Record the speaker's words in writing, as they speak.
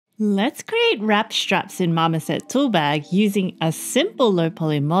Let's create wrap straps in Marmoset Toolbag using a simple low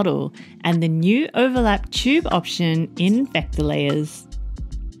poly model and the new overlap tube option in vector layers.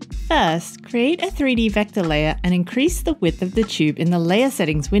 First, create a 3D vector layer and increase the width of the tube in the layer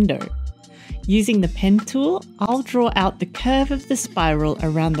settings window. Using the pen tool, I'll draw out the curve of the spiral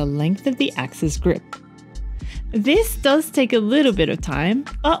around the length of the axis grip. This does take a little bit of time,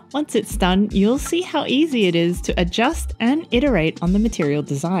 but once it's done, you'll see how easy it is to adjust and iterate on the material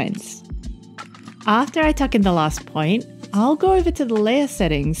designs. After I tuck in the last point, I'll go over to the layer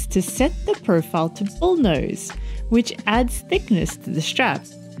settings to set the profile to bullnose, which adds thickness to the strap.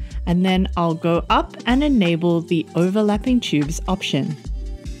 And then I'll go up and enable the overlapping tubes option.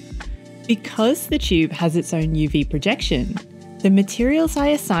 Because the tube has its own UV projection, the materials I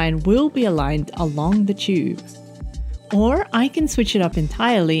assign will be aligned along the tube. Or I can switch it up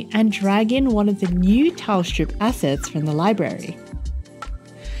entirely and drag in one of the new tile strip assets from the library.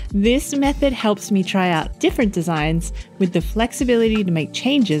 This method helps me try out different designs with the flexibility to make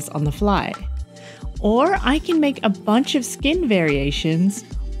changes on the fly. Or I can make a bunch of skin variations,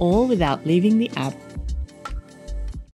 all without leaving the app